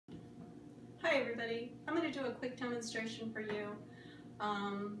Hi everybody, I'm going to do a quick demonstration for you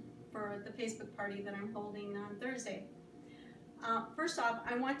for the Facebook party that I'm holding on Thursday. First off,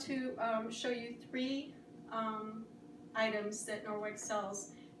 I want to show you three items that Norwex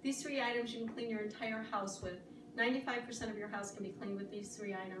sells. These three items you can clean your entire house with. 95% of your house can be cleaned with these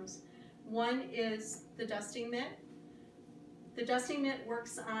three items. One is the dusting mitt. The dusting mitt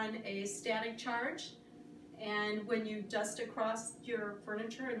works on a static charge, and when you dust across your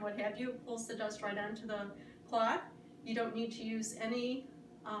furniture and what have you, it pulls the dust right onto the cloth. You don't need to use any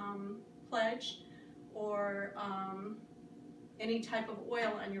pledge or any type of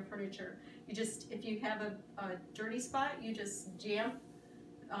oil on your furniture. You just, if you have a dirty spot, you just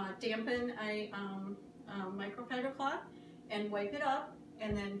dampen a microfiber cloth and wipe it up,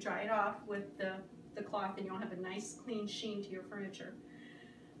 and then dry it off with the cloth, and you'll have a nice clean sheen to your furniture.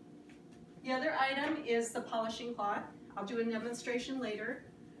 The other item is the polishing cloth. I'll do a demonstration later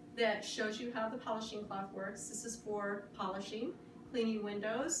that shows you how the polishing cloth works. This is for polishing, cleaning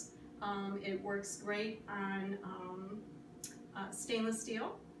windows. It works great on stainless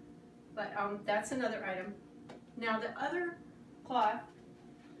steel, but that's another item. Now the other cloth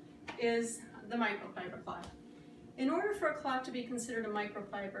is the microfiber cloth. In order for a cloth to be considered a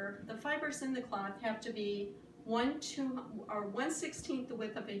microfiber, the fibers in the cloth have to be 1/16 the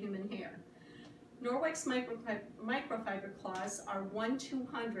width of a human hair. Norwex microfiber cloths are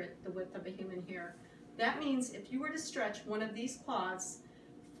 1/200 the width of a human hair. That means if you were to stretch one of these cloths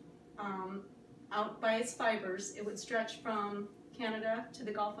out by its fibers, it would stretch from Canada to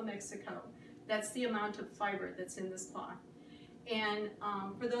the Gulf of Mexico. That's the amount of fiber that's in this cloth. And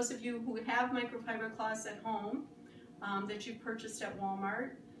for those of you who have microfiber cloths at home that you purchased at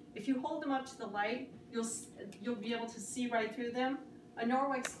Walmart, if you hold them up to the light, you'll be able to see right through them. A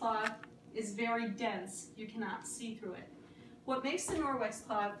Norwex cloth is very dense. You cannot see through it. What makes the Norwex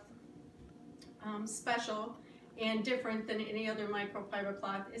cloth special and different than any other microfiber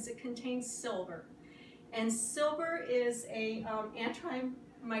cloth is it contains silver. And silver is a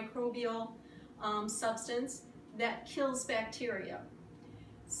antimicrobial substance that kills bacteria.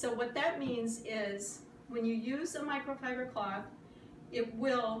 So what that means is when you use a microfiber cloth, a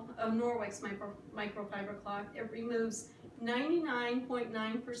Norwex microfiber cloth, it removes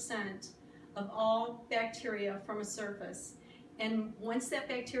 99.9% of all bacteria from a surface. And once that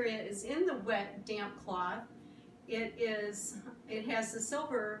bacteria is in the wet, damp cloth, it has the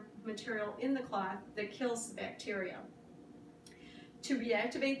silver material in the cloth that kills the bacteria. To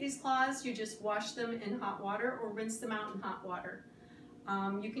reactivate these cloths, you just wash them in hot water or rinse them out in hot water.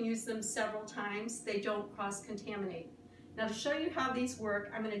 You can use them several times. They don't cross-contaminate. Now to show you how these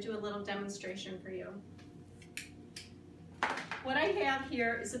work, I'm going to do a little demonstration for you. What I have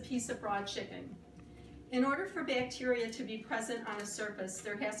here is a piece of raw chicken. In order for bacteria to be present on a surface,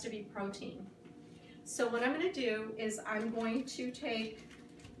 there has to be protein. So what I'm going to do is I'm going to take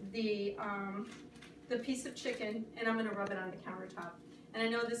the piece of chicken and I'm going to rub it on the countertop. And I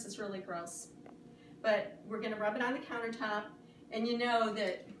know this is really gross, but we're going to rub it on the countertop, and you know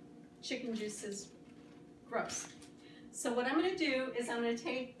that chicken juice is gross. So what I'm going to do is I'm going to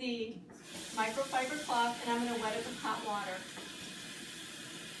take the microfiber cloth and I'm going to wet it with hot water.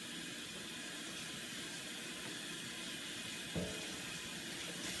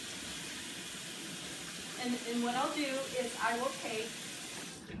 And what I'll do is I will take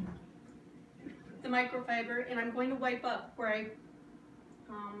the microfiber and I'm going to wipe up where I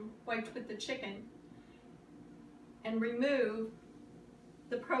wiped with the chicken and remove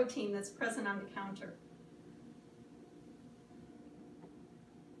the protein that's present on the counter.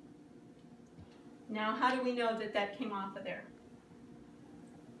 Now, how do we know that that came off of there?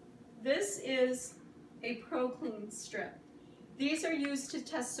 This is a Pro-Clean strip. These are used to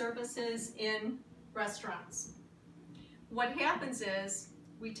test surfaces in restaurants. What happens is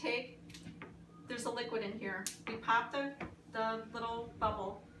there's a liquid in here. We pop the little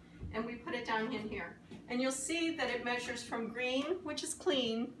bubble and we put it down in here. And you'll see that it measures from green, which is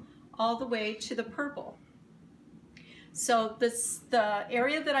clean, all the way to the purple. So the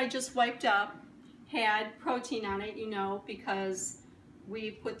area that I just wiped up had protein on it, you know, because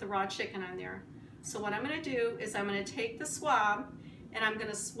we put the raw chicken on there. So what I'm going to do is I'm going to take the swab and I'm going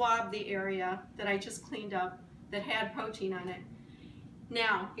to swab the area that I just cleaned up that had protein on it.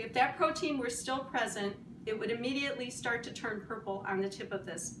 Now, if that protein were still present, it would immediately start to turn purple on the tip of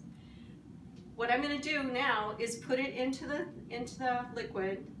this. What I'm going to do now is put it into the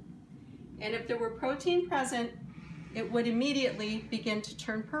liquid, and if there were protein present, it would immediately begin to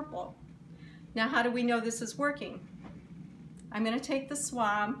turn purple. Now, how do we know this is working? I'm going to take the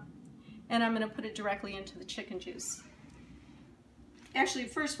swab and I'm going to put it directly into the chicken juice. Actually,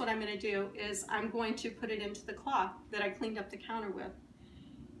 first what I'm going to do is I'm going to put it into the cloth that I cleaned up the counter with.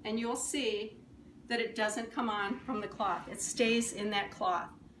 And you'll see that it doesn't come on from the cloth. It stays in that cloth.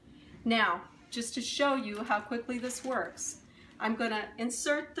 Now, just to show you how quickly this works, I'm going to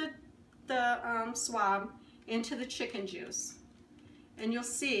insert the swab into the chicken juice. And you'll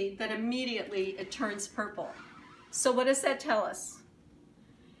see that immediately it turns purple. So what does that tell us?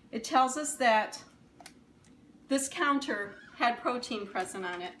 It tells us that this counter had protein present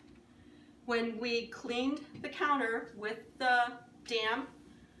on it. When we cleaned the counter with the damp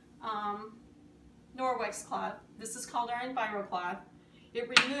Norwex cloth, this is called our Enviro cloth, it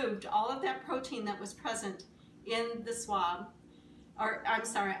removed all of that protein that was present in the swab, or I'm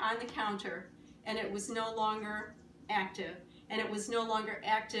sorry, on the counter, and it was no longer active, and it was no longer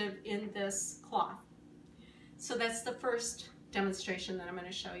active in this cloth. So that's the first demonstration that I'm going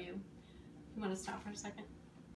to show you. You want to stop for a second?